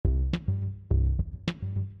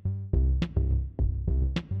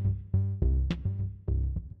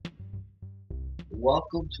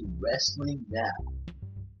welcome to Wrestling Now.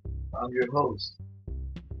 I'm your host.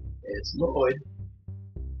 It's Lloyd.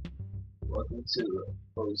 Welcome to the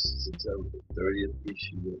post-September 30th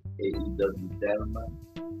issue of AEW Dynamite.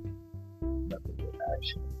 Nothing but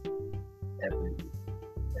action every week.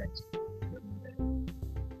 Thanks for tuning in.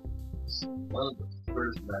 It's one of the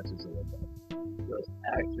first matches of the night. Just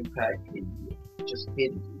action-packed hitting you. Just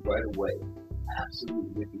hitting you right away.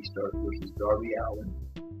 Absolute Ricky Stark versus Darby Allin.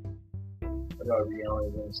 Darby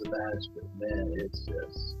Allin wins the match, but man, it's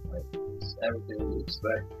just like it's everything we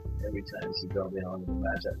expect. Every time you see Darby Allin in a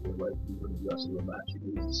match, I feel like he would wrestle a match. He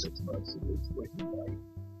loses 6 months, and it's wicked like.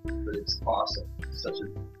 But it's awesome. It's such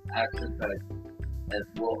an action-packed. And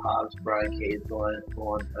Will Hobbs, Brian Cage they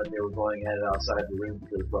were going at it outside the ring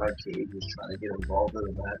because Brian Cage was trying to get involved in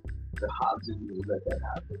the match. The Hobbs didn't really let that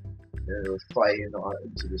happen. And they were fighting on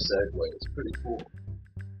into the segue. It's pretty cool.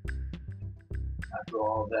 After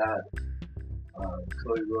all that,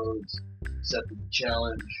 Cody Rhodes set the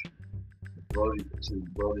challenge Brody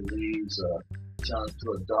Lee's challenge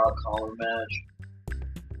to a dog collar match.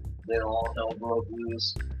 Then all hell broke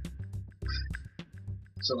loose.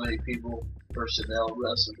 So many people, personnel,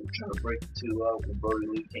 wrestlers were trying to break the two up, and Brody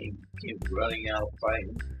Lee came running out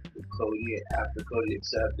fighting with Cody after Cody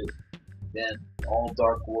accepted. Then all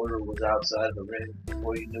Dark Order was outside the ring.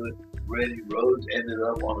 Before you knew it, Randy Rhodes ended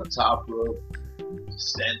up on the top rope,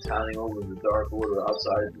 sentoning over the Dark Order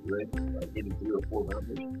outside the ring, like getting 3 or 4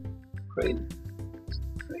 members. Crazy. It's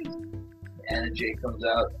crazy. Anna Jay comes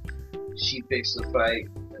out. She picks the fight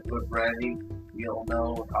with Brandy. We don't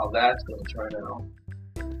know how that's going to turn out.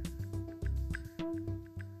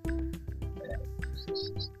 Man, it's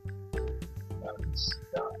just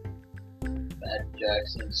non-stop. Matt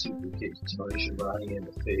Jackson super kicks Tony Schiavone in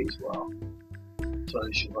the face while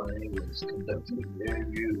Tony Schiavone was conducting an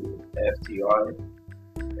interview with FTR.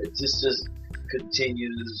 It just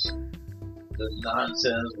continues the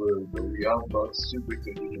nonsense with the Young Bucks super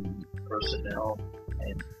kicking personnel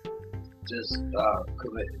and just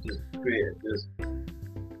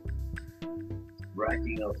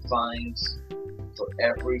racking up fines for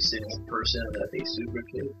every single person that they super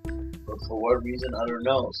kick. But for what reason, I don't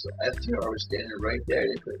know. So FTR was standing right there.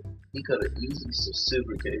 He could have easily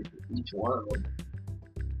super kicked each one of them.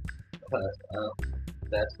 But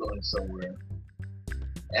that's going somewhere.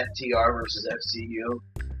 FTR versus FCU,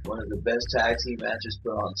 one of the best tag team matches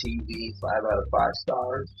put on TV, 5 out of 5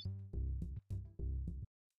 stars.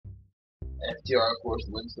 FTR, of course,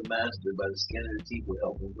 wins the match by the skin of the teeth with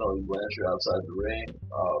help from Tully Blanchard outside the ring.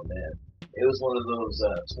 Oh man, it was one of those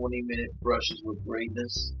 20-minute brushes with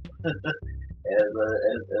greatness, as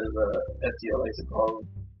FTR likes to call them.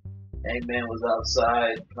 Hangman was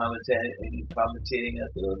outside commentating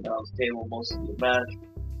at the announce table most of the match,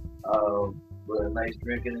 with a nice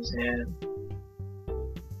drink in his hand.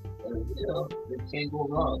 And, it can't go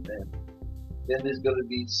wrong, man. Then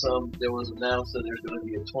there was announced that there's going to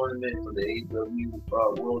be a tournament for the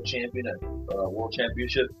AEW World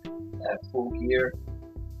Championship at Full Gear.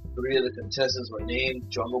 3 of the contestants were named: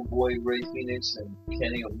 Jungle Boy, Ray Phoenix, and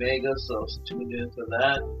Kenny Omega, so tune in for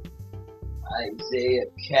that. Isaiah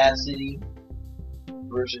Cassidy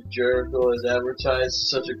versus Jericho as advertised.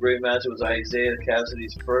 Such a great match. It was Isaiah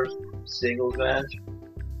Cassidy's first singles match.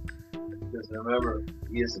 Because remember,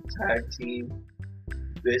 he is a tag team.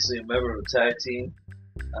 Basically a member of a tag team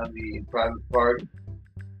on the Private Party.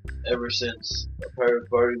 Ever since a Private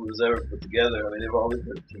Party was ever put together, they've always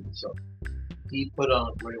been a team. So he put on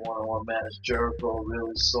a great one-on-one match. Jericho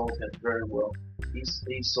really sold him very well. He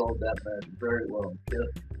sold that match very well.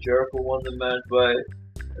 Jericho won the match by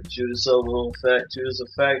Judas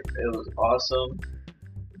Effect. It was awesome.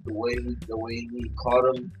 The way he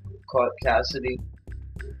caught Cassidy,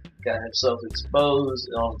 got himself exposed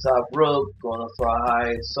on the top rope, going up for a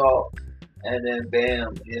high assault, and then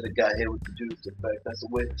bam, got hit with the Judas Effect. That's the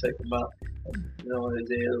way to take him out. And,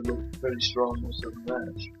 Isaiah looked pretty strong most of the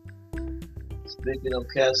match. Speaking of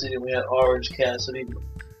Cassidy, we had Orange Cassidy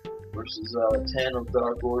versus Tandem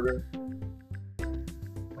Dark Order.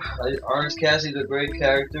 Orange Cassidy's a great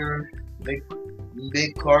character, big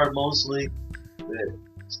card mostly, but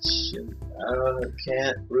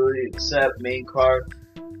can't really accept main card.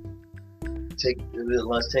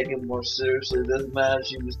 Let's take him more seriously. This match,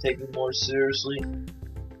 he was taken more seriously.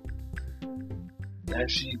 He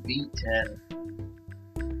actually beat 10.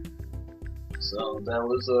 So that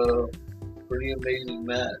was a pretty amazing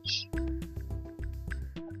match.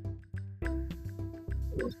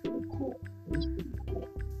 It was pretty cool.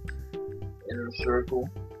 Inner Circle,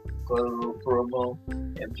 cut a little promo.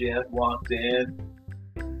 MJF walked in,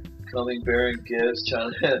 coming bearing gifts,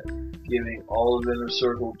 trying to giving all of Inner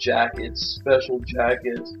Circle jackets, special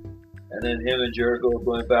jackets, and then him and Jericho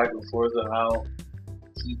going back and forth on how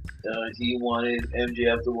he wanted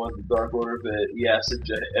MJF to want the Dark Order, but he asked if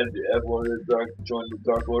MJF wanted to join the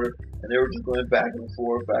Dark Order, and they were just going back and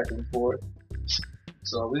forth, back and forth.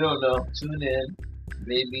 So we don't know. Tune in.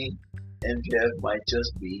 Maybe MJF might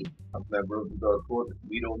just be a member of the Dark Order.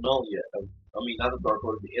 We don't know yet. I mean, not the Dark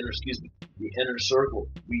Order, the Inner Circle.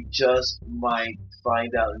 We just might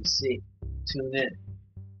find out and see. Tune in.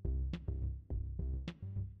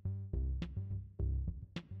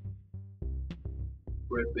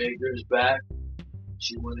 Britt Baker is back.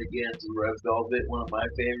 She went against Red Velvet, one of my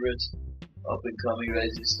favorites. Up and coming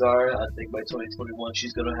rising star. I think by 2021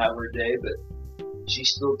 she's gonna have her day, but she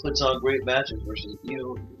still puts on great matches versus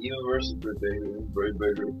even versus Britt Baker. Britt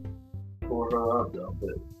Baker tore her up though,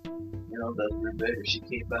 but you know that's Britt Baker. She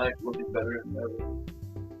came back looking better than ever.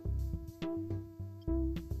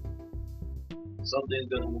 Something's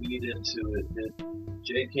gonna lead into it. That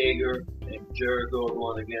Jake Hager and Jericho are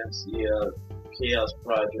going against the Chaos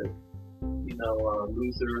Project. You know,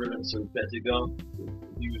 Luther and Serpentico,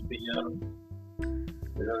 Human Pinata.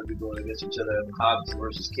 They're going to be going against each other in Hobbs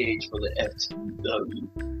versus Cage for the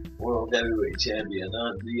FTW World Heavyweight Champion.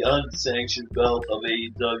 The unsanctioned belt of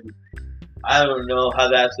AEW. I don't know how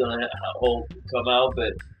that's going to come out,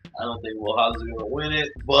 but I don't think Hobbs is going to win it.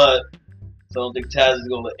 But I don't think Taz is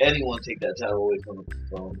going to let anyone take that title away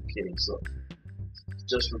from Cage. So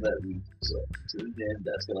just for that reason. So tune in.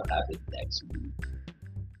 That's going to happen next week.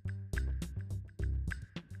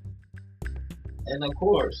 And of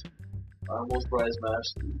course, our most prized match,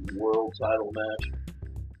 the world title match,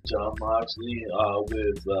 Jon Moxley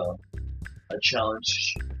with a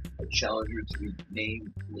challenger to be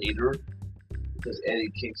named later, because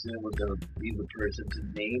Eddie Kingston was going to be the person to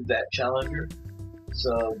name that challenger.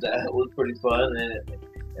 So that was pretty fun, and it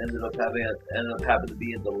ended up having to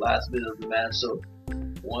be in the last bit of the match. So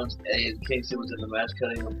once Eddie Kingston was in the match,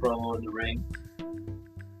 cutting a promo in the ring,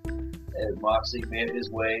 and Moxley made his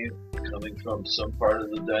way, coming from some part of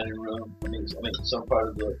the dining room. I mean, some part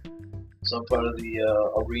of the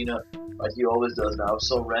arena, like he always does now,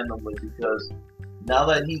 so randomly, because now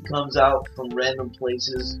that he comes out from random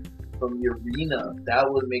places from the arena,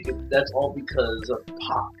 that would make it. That's all because of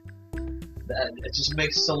Pac. That it just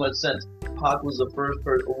makes so much sense. Pac was the first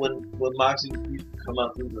person when Moxley used to come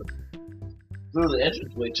out through the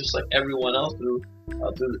entranceway, just like everyone else through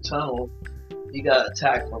the tunnel. He got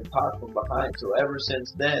attacked from Pac from behind. So ever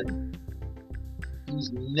since then, he's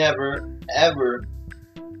never ever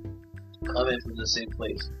come in from the same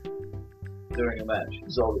place during a match.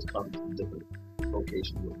 He's always coming from different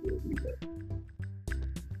locations of the arena.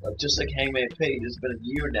 Just like Hangman Page, it's been a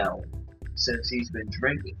year now since he's been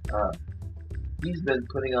drinking. He's been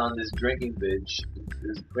putting on this drinking binge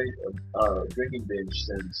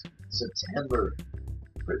since September.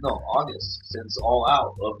 No, August, since All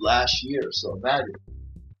Out of last year. So imagine,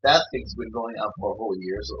 that thing's been going on for a whole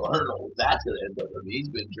year. So I don't know what that's going to end up. I mean, he's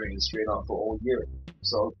been drinking straight on for a whole year.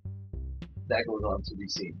 So that goes on to be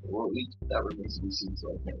seen. That remains to be seen,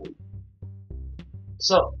 so I can't wait.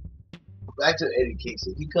 So, back to Eddie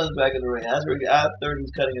Kingston. He comes back in the ring. After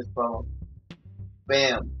he's cutting his promo,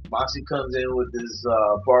 bam, Moxley comes in with his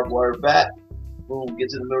barbed wire bat. Boom,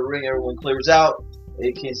 gets in the middle of the ring. Everyone clears out.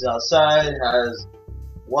 Eddie Kingston outside has...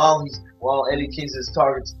 While Eddie Kingston's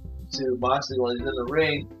targets to Moxley while he's in the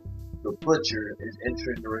ring, the Butcher is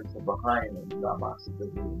entering the ring from behind him. Not Moxley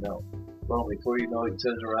doesn't even know. Well, before you know, he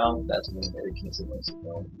turns around. That's when Eddie Kingston lets it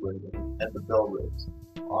go, and the bell rings.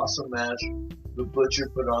 Awesome match. The Butcher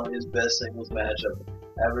put on his best singles match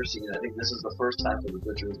I've ever seen. I think this is the first time for the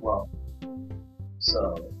Butcher as well.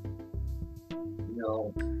 So, you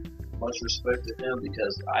know, much respect to him,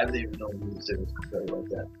 because I didn't even know he was a singles competitor like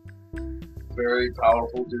that. Very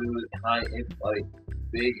powerful dude,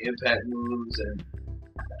 big impact moves and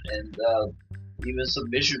even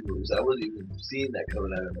submission moves. I wasn't even seeing that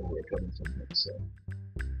coming out of nowhere coming from him. So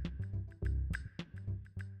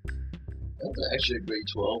that's actually a great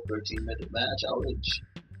 12-13 minute match. I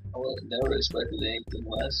would never expected anything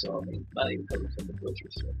less. So I mean, not even coming from the Butcher.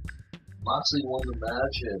 So Moxley won the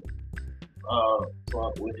match and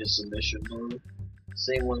with his submission move.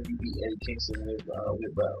 Same one he beat Eddie Kingston with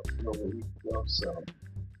about a week ago. So,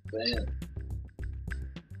 man,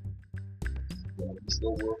 he's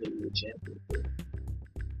still world heavyweight champion. But,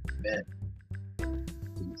 man,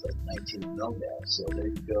 he's like 19-0 now. So there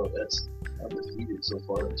you go. That's undefeated so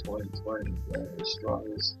far in 2020. The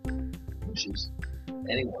strongest pushes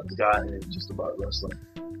anyone's gotten in just about wrestling.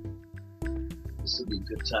 This would be a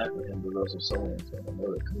good time for him to wrestle someone from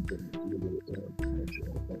another company to do a little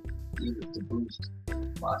promotional thing, even to boost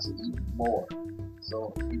Moxley even more.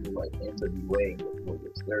 So people like NWA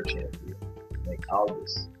was their champion, like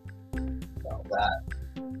Aldis. Now that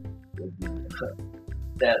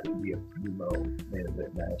would be a primo main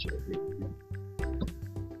event match.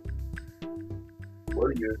 What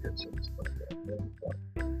are your concerns about that?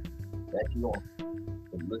 Thank you all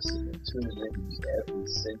for listening and tuning in every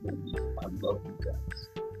single week. I love you guys.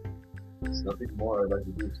 There's nothing more I'd like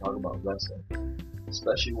to do is talk about wrestling,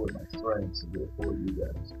 especially with my friends and for you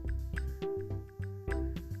guys.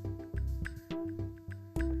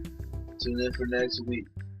 Tune in for next week.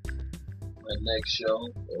 My next show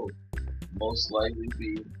will most likely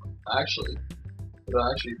be it'll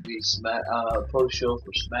actually be post show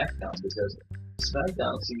for SmackDown, because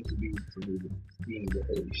SmackDown seems to be for me being the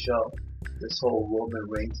A show. This whole Roman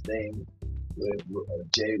Reigns thing with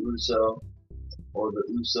Jey Uso or the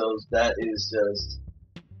Usos, that is just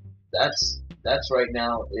that's right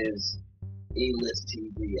now is A-list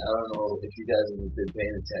TV. I don't know if you guys have been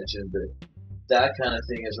paying attention, but that kind of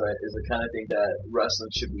thing is the kind of thing that wrestling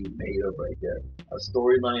should be made of right there. A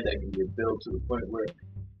storyline that can get built to the point where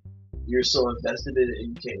you're so invested in it and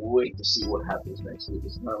you can't wait to see what happens next week.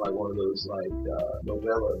 It's not like one of those like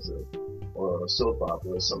novellas or a soap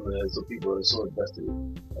opera or something that so people are so invested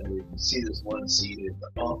in. And you see this one scene and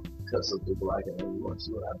cut something black and then you want to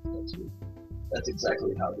see what happens next week. That's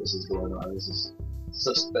exactly how this is going on. This is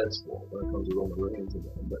suspenseful when it comes to Roman Reigns and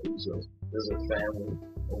the Usos. There's a family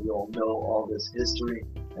and we all know all this history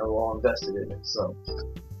and we're all invested in it. So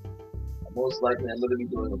most likely I'm going to be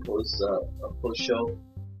doing a post show,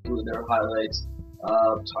 doing their highlights,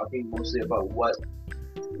 talking mostly about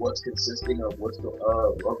what's consisting of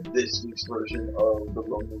of this week's version of the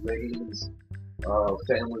Roman Reigns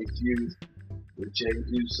family feud with Jey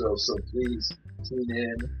Uso. So please tune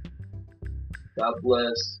in. God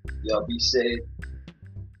bless. Y'all be safe.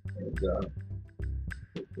 And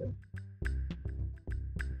take care.